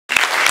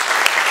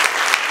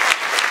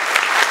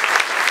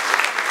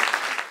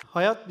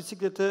Hayat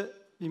bisiklete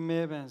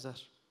binmeye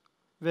benzer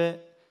ve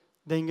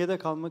dengede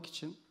kalmak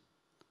için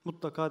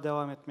mutlaka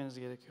devam etmeniz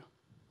gerekiyor.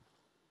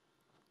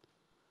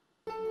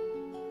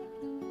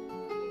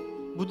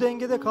 Bu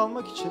dengede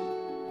kalmak için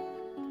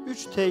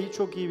 3 T'yi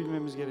çok iyi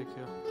bilmemiz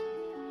gerekiyor.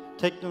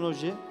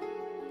 Teknoloji,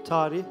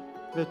 tarih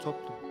ve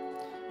toplum.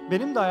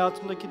 Benim de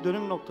hayatımdaki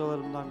dönüm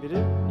noktalarımdan biri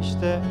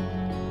işte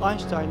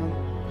Einstein'ın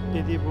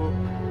dediği bu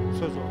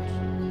söz oldu.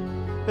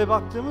 Ve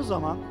baktığımız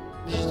zaman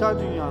dijital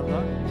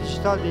dünyada,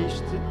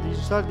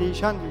 dijital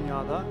değişen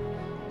dünyada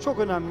çok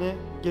önemli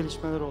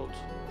gelişmeler oldu.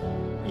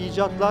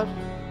 İcatlar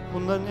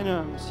bunların en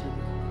önemlisiydi.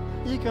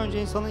 İlk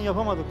önce insanın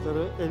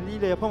yapamadıkları,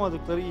 eliyle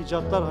yapamadıkları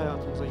icatlar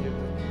hayatımıza girdi.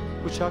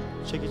 Bıçak,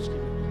 çekiç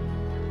gibi.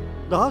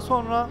 Daha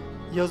sonra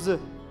yazı,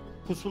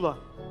 pusula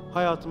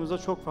hayatımıza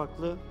çok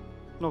farklı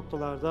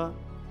noktalarda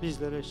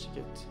bizlere eşlik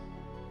etti.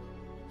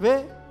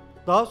 Ve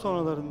daha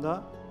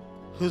sonralarında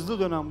hızlı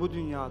dönen bu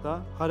dünyada,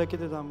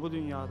 hareket eden bu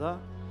dünyada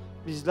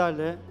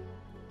bizlerle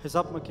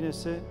hesap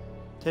makinesi,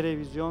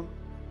 televizyon,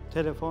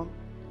 telefon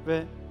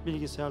ve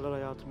bilgisayarlar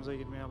hayatımıza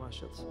girmeye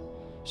başladı.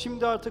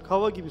 Şimdi artık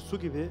hava gibi, su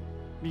gibi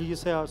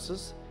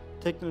bilgisayarsız,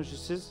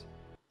 teknolojisiz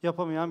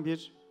yapamayan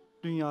bir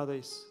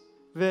dünyadayız.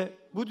 Ve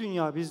bu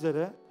dünya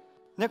bizlere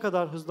ne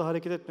kadar hızlı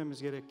hareket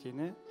etmemiz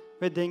gerektiğini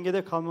ve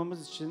dengede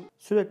kalmamız için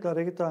sürekli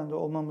hareket halinde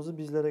olmamızı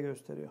bizlere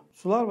gösteriyor.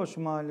 Sularbaşı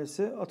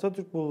Mahallesi,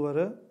 Atatürk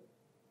Bulvarı,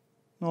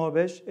 No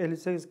 5,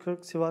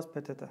 5840 Sivas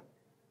PTT.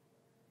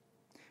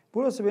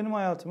 Burası benim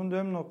hayatımın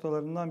dönüm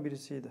noktalarından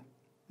birisiydi.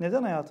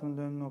 Neden hayatımın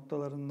dönüm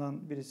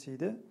noktalarından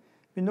birisiydi?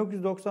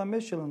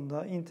 1995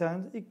 yılında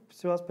internet ilk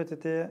Sivas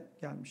PTT'ye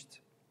gelmişti.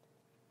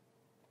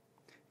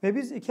 Ve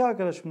biz iki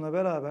arkadaşımla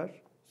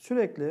beraber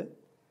sürekli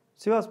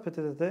Sivas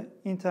PTT'de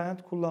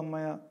internet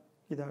kullanmaya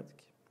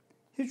giderdik.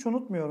 Hiç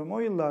unutmuyorum, o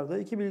yıllarda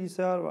 2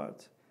 bilgisayar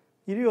vardı.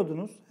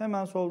 Giriyordunuz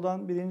hemen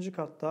soldan 1.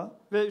 katta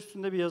ve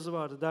üstünde bir yazı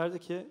vardı. Derdi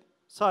ki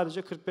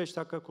sadece 45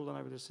 dakika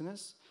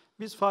kullanabilirsiniz.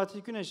 Biz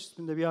Fatih Güneş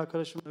isminde bir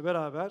arkadaşımla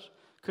beraber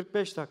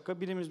 45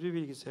 dakika birimiz bir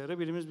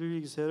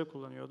bilgisayarı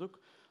kullanıyorduk.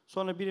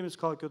 Sonra birimiz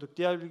kalkıyorduk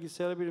diğer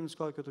bilgisayara, birimiz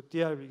kalkıyorduk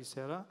diğer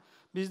bilgisayara.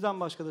 Bizden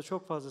başka da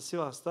çok fazla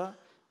Sivas'ta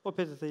o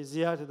PTT'yi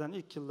ziyaret eden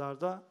ilk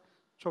yıllarda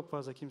çok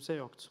fazla kimse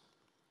yoktu.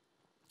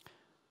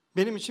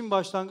 Benim için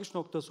başlangıç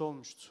noktası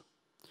olmuştu.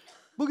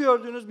 Bu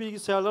gördüğünüz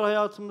bilgisayarlar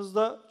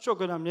hayatımızda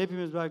çok önemli.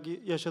 Hepimiz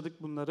belki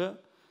yaşadık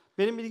bunları.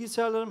 Benim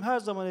bilgisayarlarım her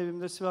zaman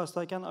evimde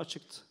Sivas'tayken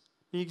açıktı.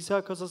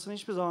 Bilgisayar kasasını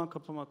hiçbir zaman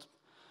kapamadım.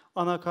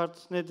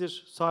 Anakart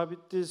nedir,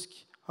 sabit disk,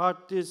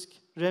 hard disk,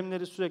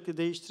 RAM'leri sürekli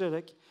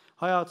değiştirerek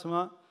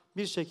hayatıma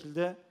bir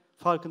şekilde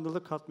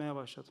farkındalık katmaya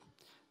başladım.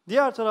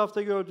 Diğer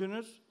tarafta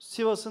gördüğünüz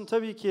Sivas'ın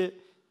tabii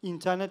ki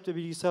internet ve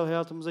bilgisayar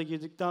hayatımıza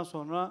girdikten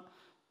sonra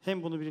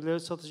hem bunu birileri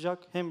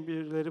satacak hem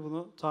birileri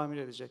bunu tamir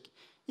edecek.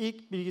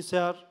 İlk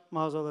bilgisayar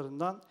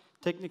mağazalarından,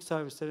 teknik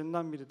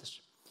servislerinden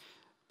biridir.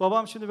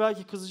 Babam şimdi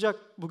belki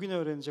kızacak, bugün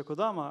öğrenecek o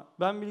da ama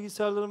ben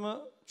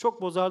bilgisayarlarımı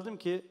çok bozardım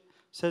ki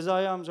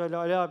Sezai amcayla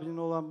Ali abinin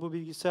olan bu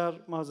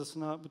bilgisayar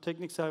mağazasına, bu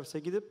teknik servise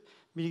gidip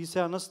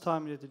bilgisayar nasıl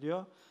tamir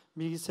ediliyor,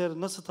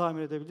 bilgisayarı nasıl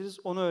tamir edebiliriz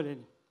onu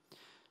öğreneyim.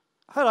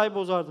 Her ay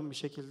bozardım bir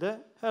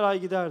şekilde, her ay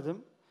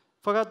giderdim.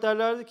 Fakat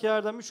derlerdi ki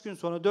Erdem 3 gün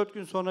sonra, 4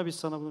 gün sonra biz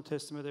sana bunu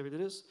teslim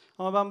edebiliriz.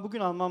 Ama ben bugün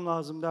almam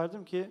lazım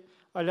derdim ki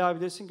Ali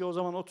abi desin ki o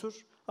zaman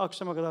otur,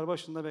 akşama kadar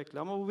başında bekle.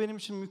 Ama bu benim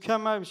için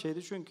mükemmel bir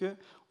şeydi çünkü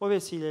o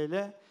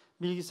vesileyle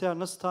bilgisayar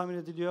nasıl tamir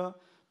ediliyor,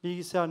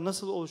 bilgisayar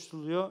nasıl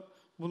oluşturuluyor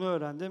bunu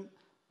öğrendim.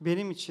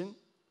 Benim için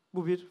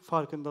bu bir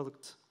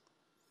farkındalıktı.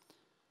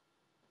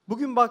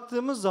 Bugün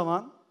baktığımız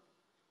zaman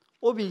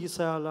o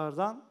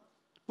bilgisayarlardan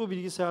bu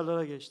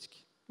bilgisayarlara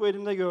geçtik. Bu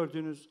elimde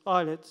gördüğünüz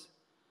alet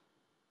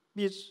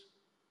bir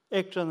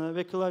ekranı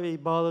ve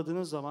klavyeyi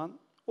bağladığınız zaman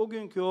o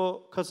günkü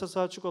o kasası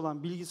açık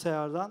olan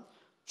bilgisayardan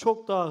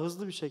çok daha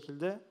hızlı bir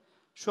şekilde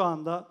şu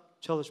anda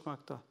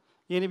çalışmakta.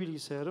 Yeni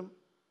bilgisayarım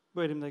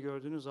bu elimde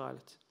gördüğünüz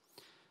alet.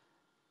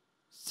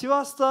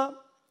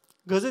 Sivas'ta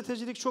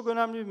gazetecilik çok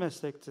önemli bir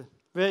meslekti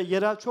ve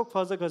yerel çok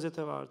fazla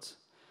gazete vardı.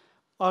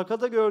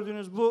 Arkada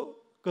gördüğünüz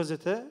bu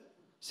gazete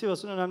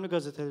Sivas'ın önemli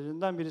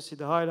gazetelerinden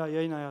birisiydi. Hala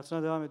yayın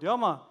hayatına devam ediyor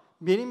ama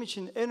benim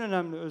için en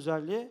önemli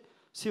özelliği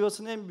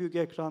Sivas'ın en büyük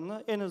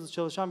ekranlı, en hızlı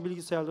çalışan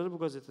bilgisayarları bu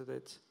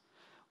gazetedeydi.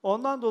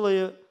 Ondan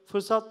dolayı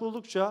fırsat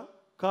buldukça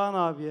Kaan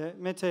abiye,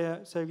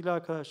 Mete'ye, sevgili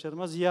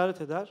arkadaşlarıma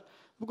ziyaret eder.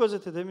 Bu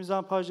gazetede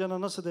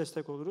mizanpajlarına nasıl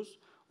destek oluruz?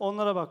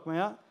 Onlara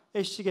bakmaya,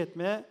 eşlik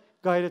etmeye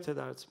gayret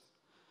ederdim.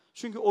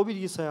 Çünkü o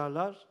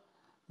bilgisayarlar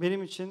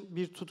benim için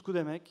bir tutku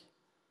demek,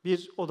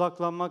 bir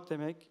odaklanmak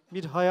demek,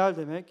 bir hayal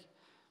demek,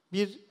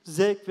 bir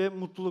zevk ve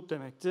mutluluk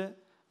demekti.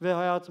 Ve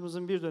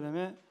hayatımızın bir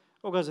dönemi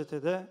o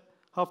gazetede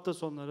hafta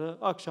sonları,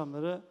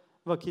 akşamları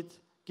vakit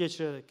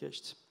geçirerek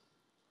geçti.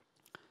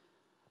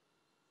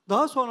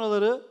 Daha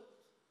sonraları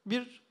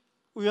bir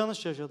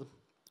uyanış yaşadım.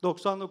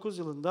 99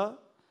 yılında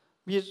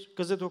bir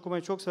gazete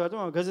okumayı çok severdim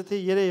ama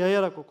gazeteyi yere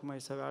yayarak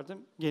okumayı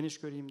severdim, geniş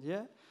göreyim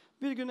diye.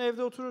 Bir gün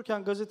evde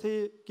otururken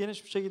gazeteyi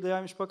geniş bir şekilde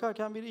yaymış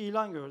bakarken bir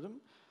ilan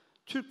gördüm.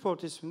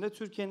 Türkport isminde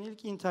Türkiye'nin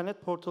ilk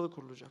internet portalı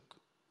kurulacak.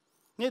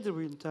 Nedir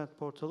bu internet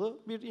portalı?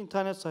 Bir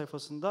internet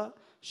sayfasında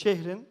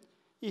şehrin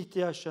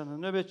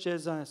ihtiyaçlarını, nöbetçi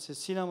eczanesi,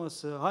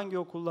 sineması, hangi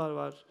okullar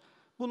var,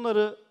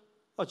 bunları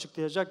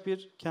açıklayacak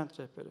bir kent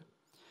rehberi.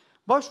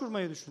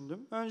 Başvurmayı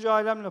düşündüm. Önce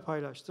ailemle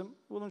paylaştım.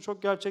 Bunun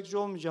çok gerçekçi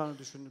olmayacağını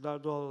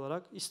düşündüler doğal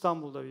olarak.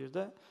 İstanbul'da bir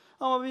de.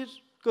 Ama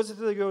bir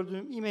gazetede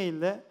gördüğüm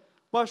e-maille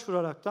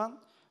başvuraraktan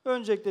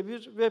öncelikle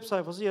bir web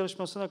sayfası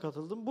yarışmasına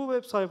katıldım. Bu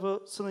web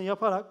sayfasını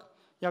yaparak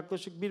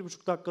yaklaşık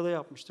 1,5 dakikada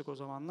yapmıştık o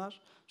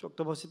zamanlar. Çok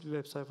da basit bir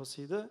web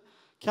sayfasıydı.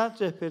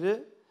 Kent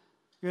rehberi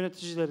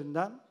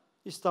yöneticilerinden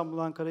İstanbul,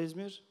 Ankara,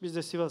 İzmir, biz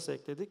de Sivas'ı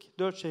ekledik.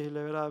 4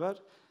 şehirle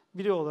beraber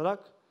biri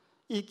olarak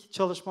ilk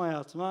çalışma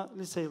hayatıma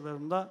lise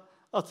yıllarında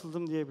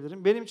atıldım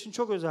diyebilirim. Benim için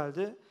çok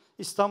özeldi.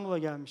 İstanbul'a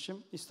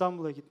gelmişim,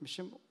 İstanbul'a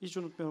gitmişim. Hiç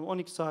unutmuyorum,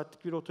 12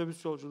 saatlik bir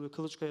otobüs yolculuğu,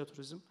 Kılıçkaya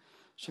Turizm,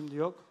 şimdi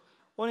yok.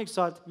 12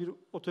 saatlik bir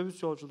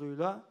otobüs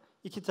yolculuğuyla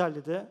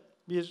İkitelli'de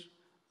bir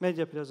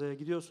medya plazaya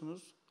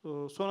gidiyorsunuz.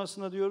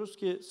 Sonrasında diyoruz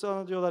ki,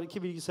 sana diyorlar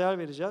 2 bilgisayar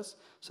vereceğiz.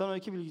 Sen o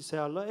 2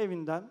 bilgisayarla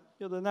evinden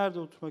ya da nerede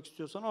oturmak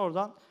istiyorsan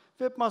oradan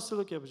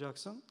webmasterlık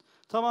yapacaksın.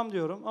 Tamam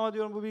diyorum ama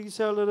diyorum bu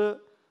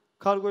bilgisayarları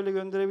kargo ile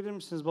gönderebilir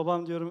misiniz?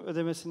 Babam diyorum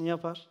ödemesini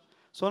yapar.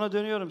 Sonra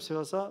dönüyorum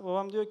Sivas'a.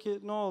 Babam diyor ki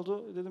ne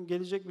oldu? Dedim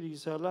gelecek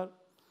bilgisayarlar.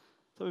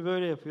 Tabii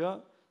böyle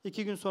yapıyor.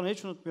 2 gün sonra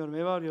hiç unutmuyorum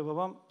eve arıyor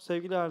babam.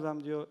 Sevgili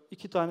Erdem diyor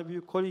 2 tane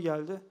büyük koli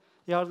geldi.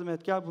 Yardım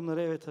et gel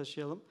bunları eve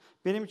taşıyalım.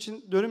 Benim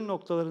için dönüm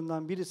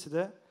noktalarından birisi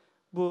de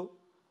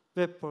bu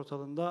web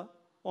portalında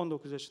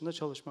 19 yaşında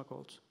çalışmak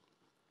oldu.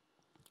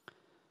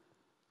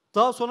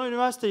 Daha sonra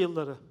üniversite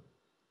yılları.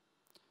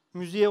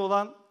 Müziğe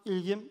olan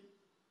ilgim,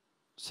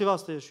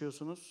 Sivas'ta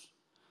yaşıyorsunuz.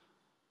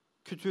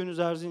 Kütüğünüz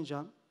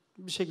Erzincan.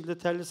 Bir şekilde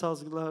telli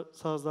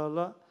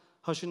sazlarla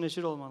haşır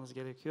neşir olmanız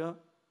gerekiyor.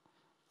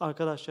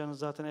 Arkadaşlarınız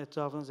zaten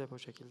etrafınız hep o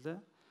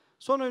şekilde.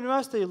 Sonra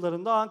üniversite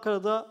yıllarında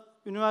Ankara'da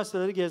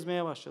üniversiteleri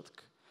gezmeye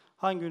başladık.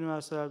 Hangi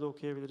üniversitelerde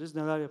okuyabiliriz,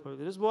 neler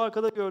yapabiliriz? Bu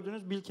arkada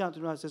gördüğünüz Bilkent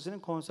Üniversitesi'nin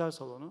konser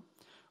salonu.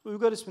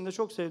 Uygar isminde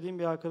çok sevdiğim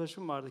bir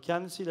arkadaşım vardı.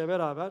 Kendisiyle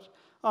beraber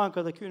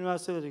Ankara'daki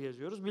üniversiteleri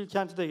geziyoruz.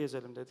 Bilkent'i de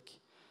gezelim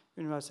dedik.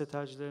 Üniversite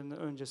tercihlerinin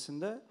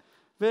öncesinde.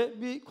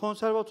 Ve bir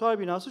konservatuvar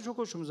binası çok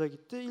hoşumuza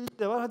gitti. İlk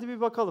de var, hadi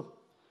bir bakalım.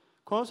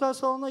 Konser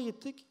salonuna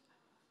gittik.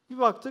 Bir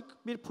baktık,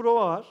 bir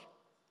prova var.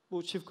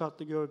 Bu çift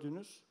katlı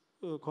gördüğünüz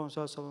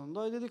konser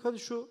salonunda. Dedik hadi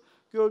şu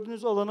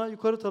gördüğünüz alana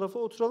yukarı tarafa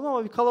oturalım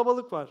ama bir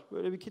kalabalık var.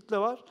 Böyle bir kitle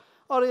var.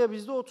 Araya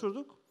biz de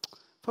oturduk.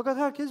 Fakat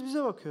herkes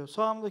bize bakıyor.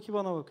 Sağımdaki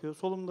bana bakıyor,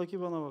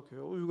 solumdaki bana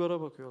bakıyor.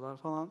 Uygar'a bakıyorlar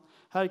falan.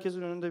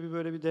 Herkesin önünde bir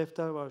böyle bir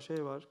defter var,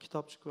 şey var,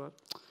 kitapçık var.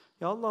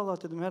 Ya Allah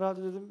Allah dedim,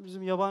 herhalde dedim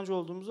bizim yabancı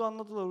olduğumuzu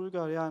anladılar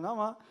Uygar yani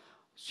ama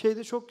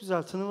şeyde çok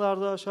güzel,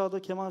 tınılarda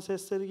aşağıda keman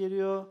sesleri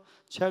geliyor,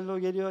 cello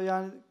geliyor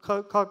yani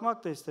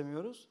kalkmak da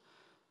istemiyoruz.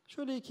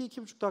 Şöyle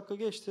 2-2,5 dakika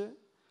geçti.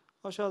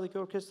 Aşağıdaki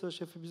orkestra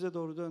şefi bize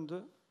doğru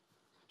döndü.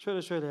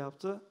 Şöyle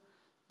yaptı.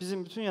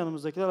 Bizim bütün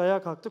yanımızdakiler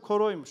ayağa kalktı,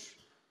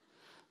 koroymuş.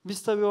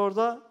 Biz tabii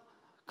orada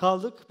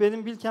kaldık.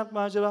 Benim Bilkent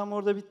maceram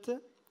orada bitti.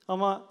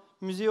 Ama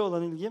müziğe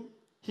olan ilgim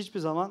hiçbir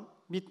zaman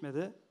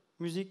bitmedi.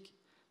 Müzik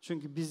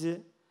çünkü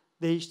bizi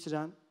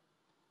değiştiren,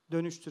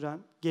 dönüştüren,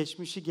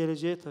 geçmişi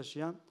geleceğe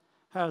taşıyan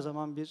her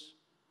zaman bir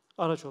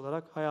araç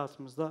olarak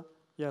hayatımızda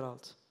yer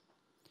aldı.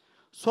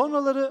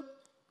 Sonraları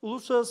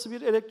uluslararası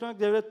bir elektronik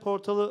devlet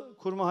portalı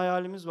kurma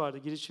hayalimiz vardı,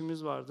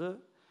 girişimimiz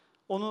vardı.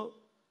 Onu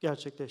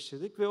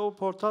gerçekleştirdik ve o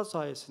portal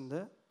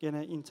sayesinde,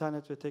 gene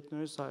internet ve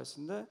teknoloji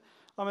sayesinde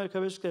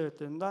Amerika Birleşik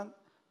Devletleri'nden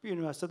bir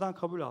üniversiteden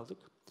kabul aldık.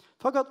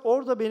 Fakat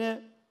orada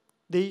beni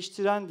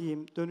değiştiren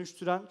diyeyim,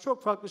 dönüştüren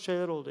çok farklı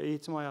şeyler oldu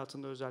eğitim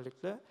hayatında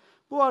özellikle.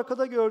 Bu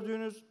arkada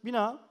gördüğünüz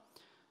bina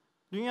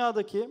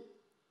dünyadaki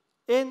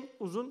en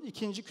uzun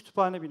 2.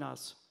 kütüphane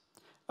binası.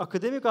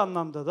 Akademik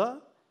anlamda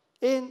da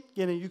en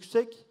gene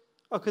yüksek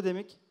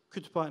akademik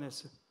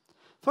kütüphanesi.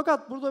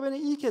 Fakat burada beni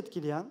ilk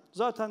etkileyen,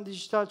 zaten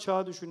dijital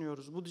çağı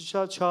düşünüyoruz. Bu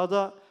dijital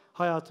çağda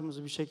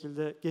hayatımızı bir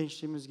şekilde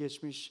gençliğimiz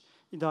geçmiş,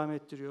 idame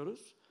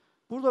ettiriyoruz.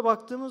 Burada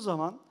baktığımız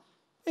zaman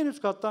en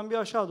üst kattan bir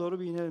aşağı doğru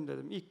bir inelim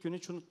dedim. İlk gün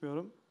hiç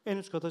unutmuyorum. En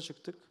üst kata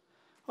çıktık.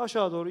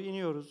 Aşağı doğru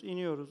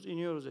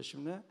iniyoruz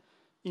eşimle.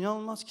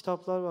 İnanılmaz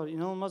kitaplar var,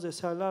 inanılmaz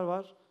eserler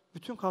var.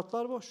 Bütün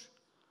katlar boş.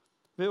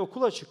 Ve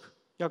okul açık.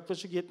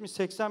 Yaklaşık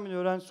 70-80 bin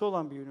öğrencisi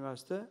olan bir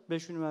üniversite.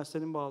 5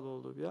 üniversitenin bağlı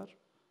olduğu bir yer.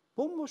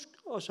 Bomboş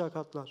aşağı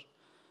katlar.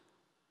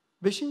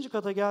 5.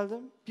 kata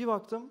geldim. Bir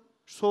baktım,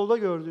 solda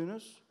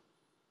gördüğünüz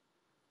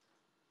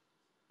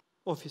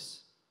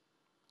ofis.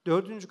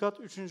 4. kat,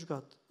 3.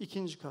 kat,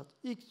 2. kat.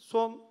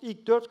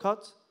 İlk 4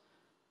 kat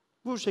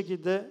bu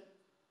şekilde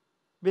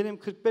benim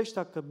 45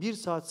 dakika, 1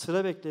 saat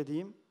sıra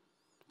beklediğim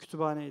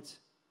kütüphaneydi.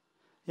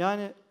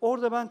 Yani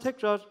orada ben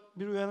tekrar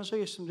bir uyanışa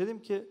geçtim.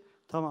 Dedim ki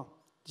tamam,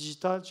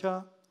 dijital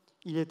çağ,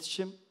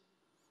 iletişim,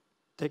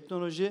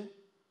 teknoloji,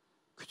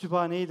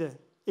 kütüphaneyi de,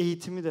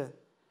 eğitimi de,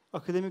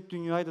 akademik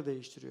dünyayı da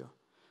değiştiriyor.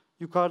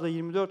 Yukarıda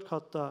 24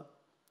 katta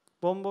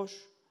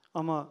bomboş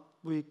ama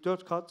bu ilk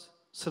 4 kat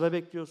sıra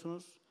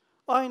bekliyorsunuz.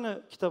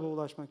 Aynı kitaba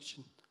ulaşmak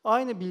için,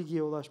 aynı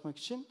bilgiye ulaşmak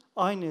için,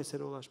 aynı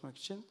esere ulaşmak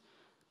için.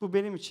 Bu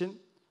benim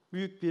için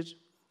büyük bir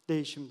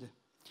değişimdi.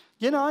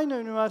 Yine aynı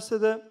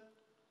üniversitede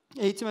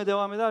eğitime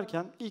devam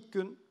ederken ilk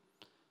gün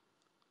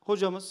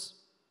hocamız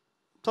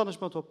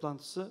tanışma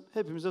toplantısı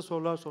hepimize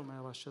sorular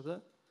sormaya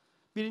başladı.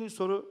 Birinci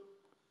soru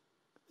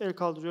el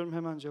kaldırıyorum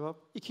hemen cevap.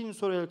 İkinci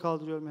soru el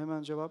kaldırıyorum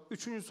hemen cevap.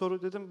 Üçüncü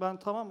soru dedim ben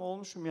tamam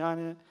olmuşum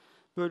yani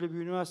böyle bir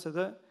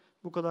üniversitede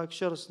bu kadar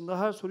kişi arasında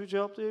her soruyu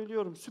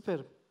cevaplayabiliyorum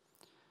süperim.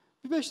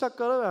 Bir 5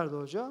 dakika ara verdi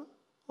hoca.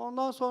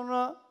 Ondan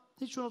sonra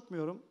hiç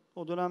unutmuyorum.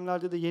 O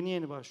dönemlerde de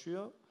yeni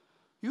başlıyor.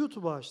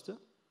 YouTube'u açtı.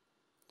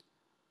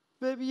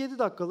 Ve bir 7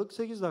 dakikalık,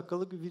 8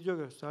 dakikalık bir video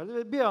gösterdi.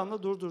 Ve bir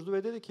anda durdurdu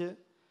ve dedi ki,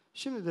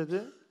 şimdi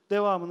dedi,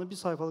 devamını bir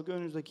sayfalık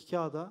önünüzdeki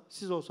kağıda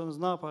siz olsanız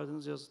ne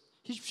yapardınız yazın.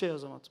 Hiçbir şey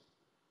yazamadım.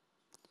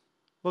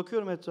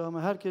 Bakıyorum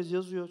etrafıma, herkes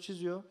yazıyor,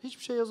 çiziyor.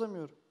 Hiçbir şey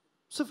yazamıyorum.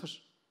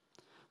 Sıfır.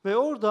 Ve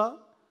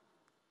orada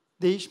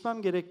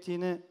değişmem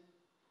gerektiğini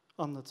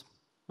anladım.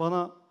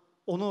 Bana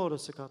onu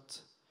orası kattı.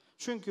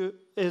 Çünkü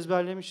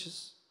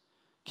ezberlemişiz.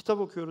 Kitap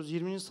okuyoruz,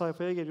 20.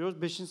 sayfaya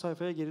geliyoruz, 5.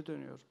 sayfaya geri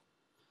dönüyorum.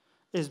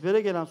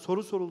 Ezbere gelen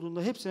soru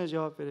sorulduğunda hepsine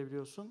cevap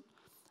verebiliyorsun.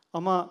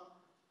 Ama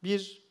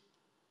bir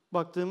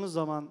baktığımız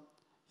zaman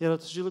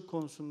yaratıcılık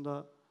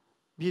konusunda,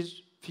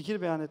 bir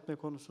fikir beyan etme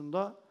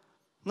konusunda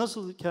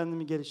nasıl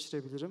kendimi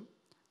geliştirebilirim?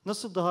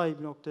 Nasıl daha iyi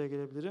bir noktaya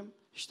gelebilirim?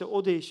 İşte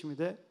o değişimi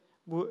de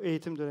bu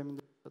eğitim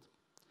döneminde yaşadım.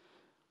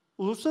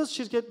 Uluslararası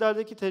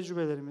şirketlerdeki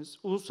tecrübelerimiz,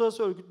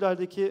 uluslararası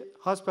örgütlerdeki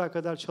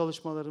hasbelkader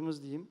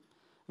çalışmalarımız diyeyim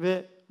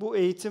ve bu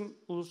eğitim,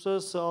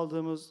 uluslararası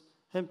aldığımız,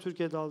 hem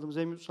Türkiye'de aldığımız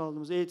hem yurt dışında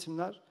aldığımız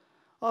eğitimler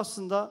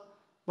aslında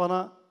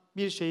bana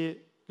bir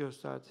şeyi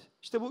gösterdi.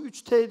 İşte bu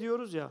 3T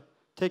diyoruz ya,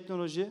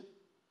 teknoloji,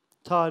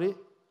 tarih,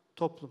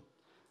 toplum.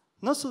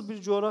 Nasıl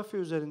bir coğrafya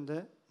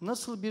üzerinde,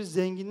 nasıl bir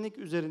zenginlik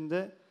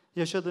üzerinde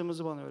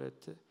yaşadığımızı bana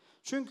öğretti.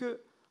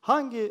 Çünkü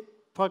hangi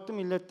farklı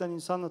milletten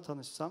insanla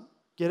tanışsam,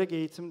 gerek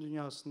eğitim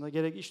dünyasında,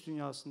 gerek iş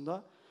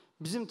dünyasında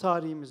bizim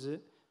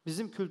tarihimizi,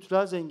 bizim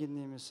kültürel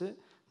zenginliğimizi,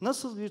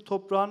 nasıl bir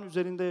toprağın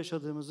üzerinde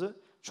yaşadığımızı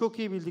çok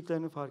iyi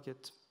bildiklerini fark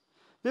ettim.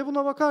 Ve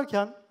buna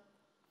bakarken,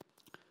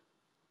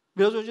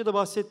 biraz önce de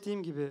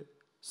bahsettiğim gibi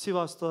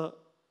Sivas'ta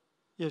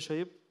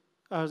yaşayıp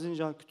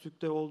Erzincan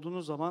Kütük'te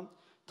olduğunuz zaman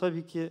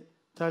tabii ki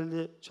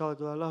telli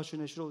çalgılarla haşır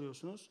neşir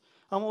oluyorsunuz.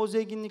 Ama o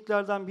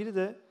zenginliklerden biri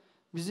de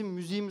bizim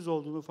müziğimiz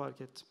olduğunu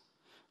fark ettim.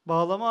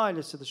 Bağlama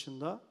ailesi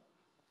dışında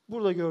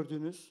burada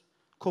gördüğünüz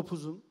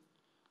kopuzun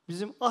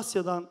bizim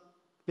Asya'dan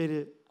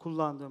beri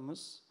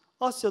kullandığımız,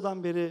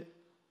 Asya'dan beri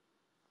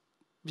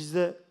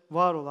bizde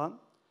var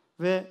olan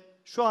ve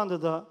şu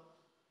anda da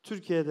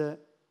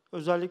Türkiye'de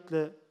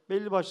özellikle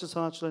belli başlı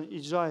sanatçıların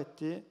icra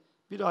ettiği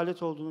bir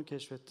alet olduğunu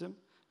keşfettim.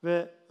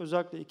 Ve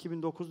özellikle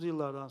 2009'lu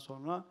yıllardan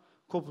sonra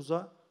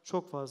kopuza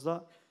çok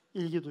fazla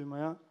ilgi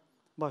duymaya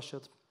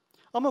başladım.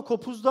 Ama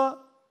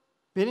kopuzda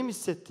benim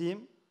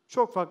hissettiğim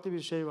çok farklı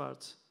bir şey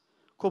vardı.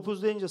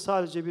 Kopuz deyince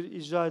sadece bir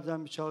icra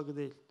edilen bir çalgı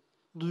değil.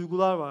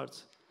 Duygular vardı.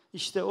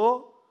 İşte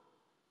o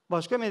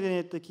başka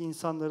medeniyetteki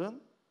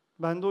insanların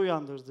bende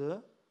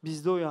uyandırdığı,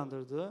 bizde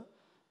uyandırdığı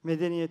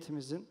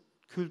medeniyetimizin,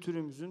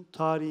 kültürümüzün,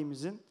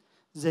 tarihimizin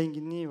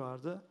zenginliği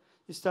vardı.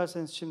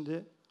 İsterseniz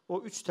şimdi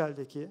o 3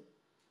 teldeki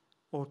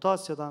Orta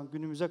Asya'dan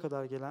günümüze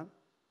kadar gelen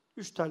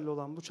 3 telli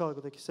olan bu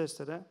çalgıdaki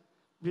seslere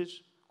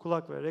bir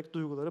kulak vererek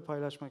duyguları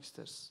paylaşmak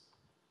isteriz.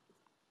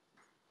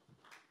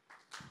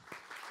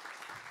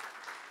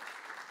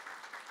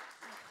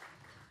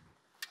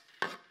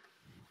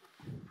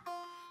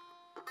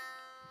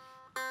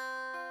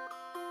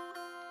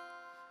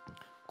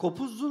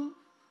 Kopuzun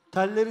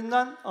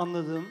tellerinden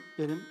anladığım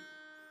benim,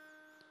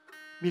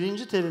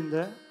 birinci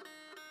telinde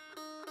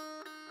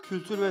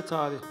kültür ve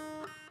tarih,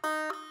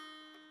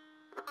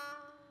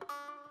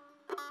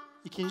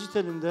 ikinci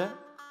telinde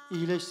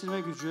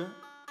iyileştirme gücü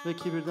ve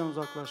kibirden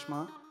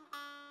uzaklaşma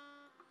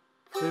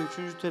ve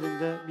üçüncü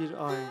telinde bir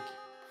ahenk.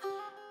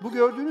 Bu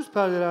gördüğünüz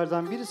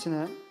perdelerden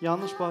birisine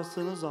yanlış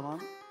bastığınız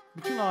zaman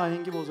bütün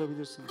ahengi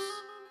bozabilirsiniz.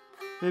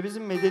 Ve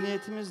bizim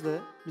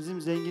medeniyetimizle,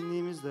 bizim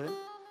zenginliğimizle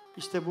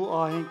işte bu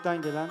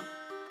ahenkten gelen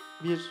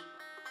bir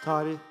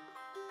tarih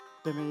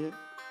demeyi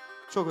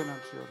çok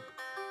önemsiyorum.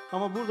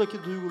 Ama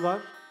buradaki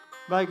duygular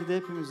belki de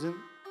hepimizin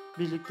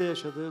birlikte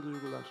yaşadığı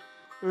duygular.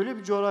 Öyle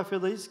bir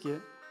coğrafyadayız ki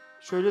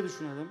şöyle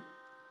düşünelim.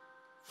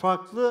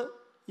 Farklı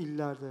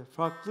illerde,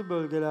 farklı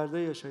bölgelerde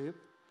yaşayıp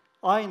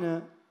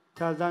aynı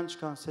telden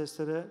çıkan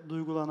seslere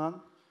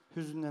duygulanan,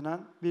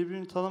 hüzünlenen,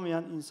 birbirini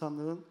tanımayan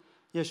insanların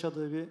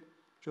yaşadığı bir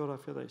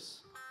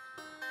coğrafyadayız.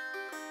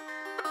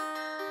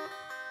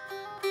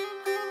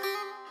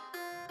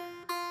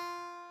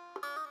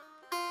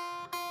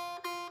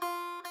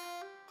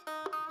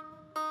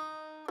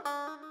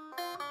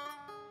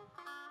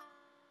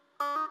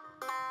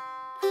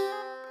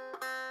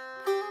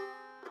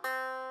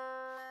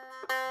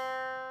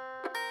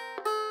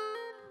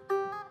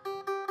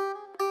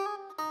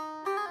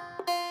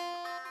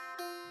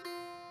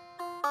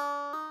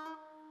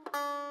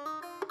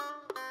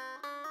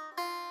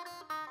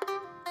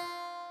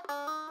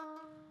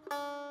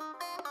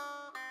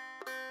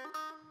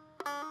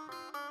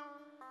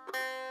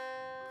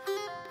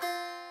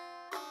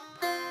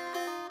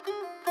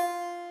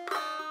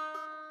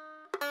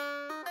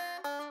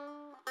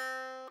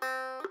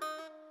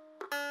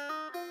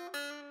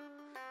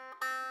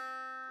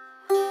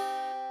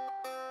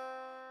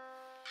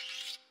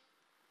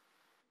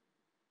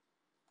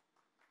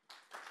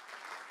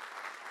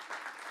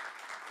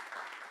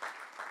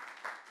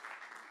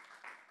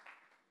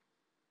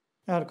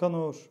 Erkan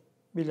Oğur,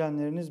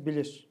 bilenleriniz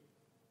bilir.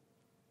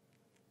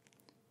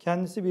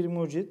 Kendisi bir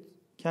mucit,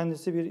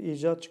 kendisi bir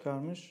icat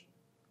çıkarmış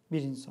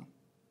bir insan.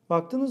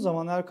 Baktığınız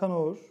zaman Erkan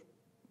Oğur,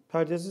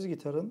 perdesiz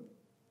gitarın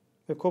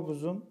ve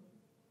kopuzun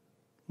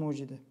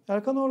mucidi.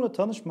 Erkan Oğur'la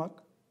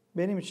tanışmak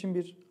benim için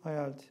bir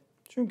hayaldi.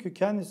 Çünkü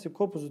kendisi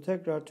kopuzu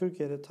tekrar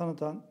Türkiye'de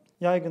tanıtan,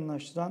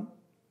 yaygınlaştıran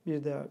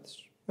bir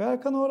değerdir. Ve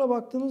Erkan Oğur'a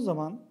baktığınız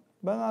zaman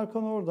ben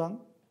Erkan Oğur'dan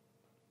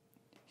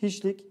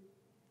hiçlik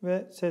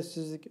ve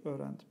sessizlik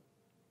öğrendim.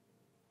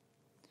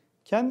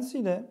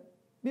 Kendisiyle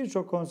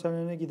birçok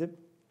konserlerine gidip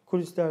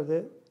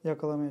kulislerde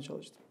yakalamaya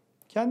çalıştım.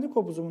 Kendi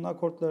kopuzumun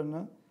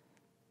akortlarını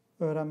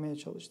öğrenmeye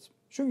çalıştım.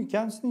 Çünkü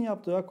kendisinin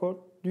yaptığı akort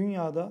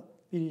dünyada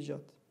bir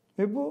icat.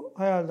 Ve bu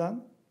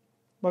hayalden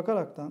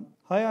bakaraktan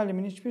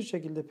hayalimin hiçbir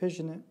şekilde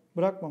peşini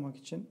bırakmamak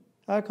için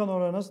Erkan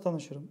Oğur'la nasıl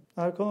tanışırım,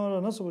 Erkan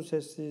Oğur'la nasıl bu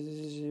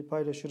sessizliği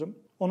paylaşırım,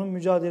 onun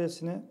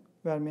mücadelesini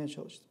vermeye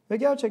çalıştım. Ve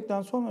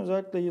gerçekten son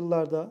özellikle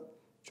yıllarda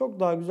çok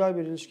daha güzel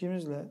bir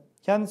ilişkimizle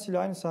kendisiyle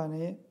aynı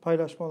sahneyi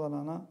paylaşma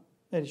olanağına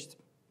eriştim.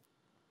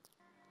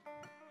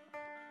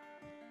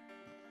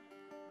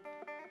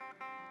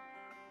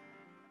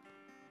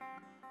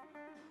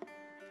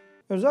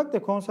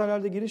 Özellikle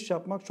konserlerde giriş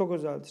yapmak çok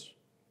özeldir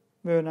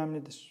ve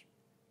önemlidir.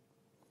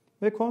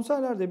 Ve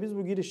konserlerde biz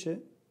bu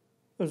girişi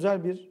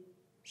özel bir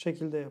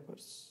şekilde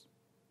yaparız.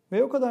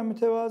 Ve o kadar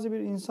mütevazi bir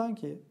insan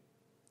ki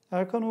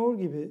Erkan Oğur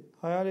gibi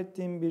hayal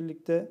ettiğim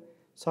birlikte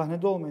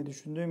sahnede olmayı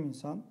düşündüğüm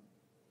insan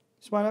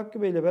İsmail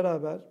Hakkı Bey ile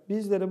beraber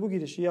bizlere bu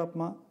girişi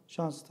yapma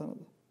şansı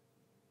tanıdı.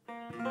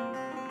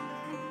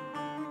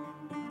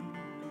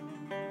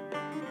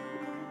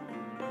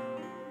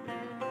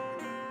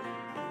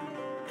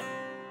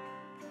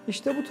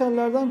 İşte bu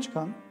tellerden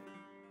çıkan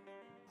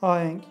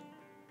ahenk,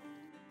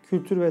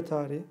 kültür ve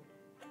tarih,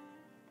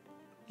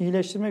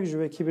 iyileştirme gücü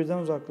ve kibirden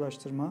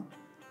uzaklaştırma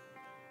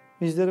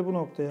bizleri bu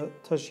noktaya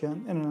taşıyan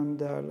en önemli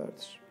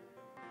değerlerdir.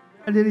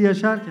 Değerleri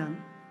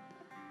yaşarken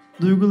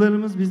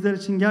duygularımız bizler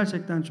için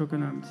gerçekten çok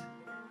önemli.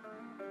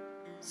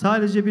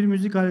 Sadece bir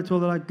müzik aleti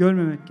olarak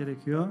görmemek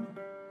gerekiyor.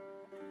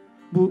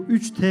 Bu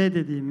 3T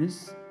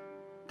dediğimiz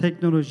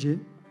teknoloji,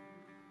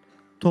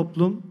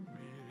 toplum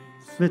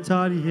ve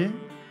tarihi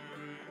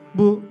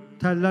bu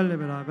tellerle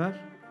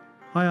beraber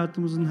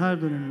hayatımızın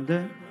her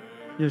döneminde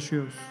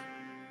yaşıyoruz.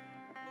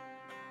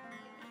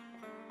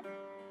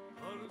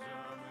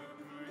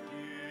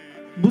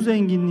 Bu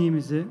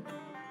zenginliğimizi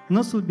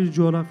nasıl bir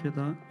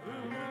coğrafyada,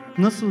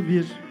 nasıl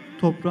bir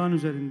toprağın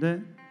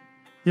üzerinde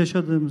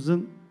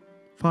yaşadığımızın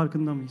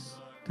farkında mıyız?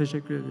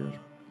 Teşekkür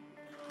ediyorum.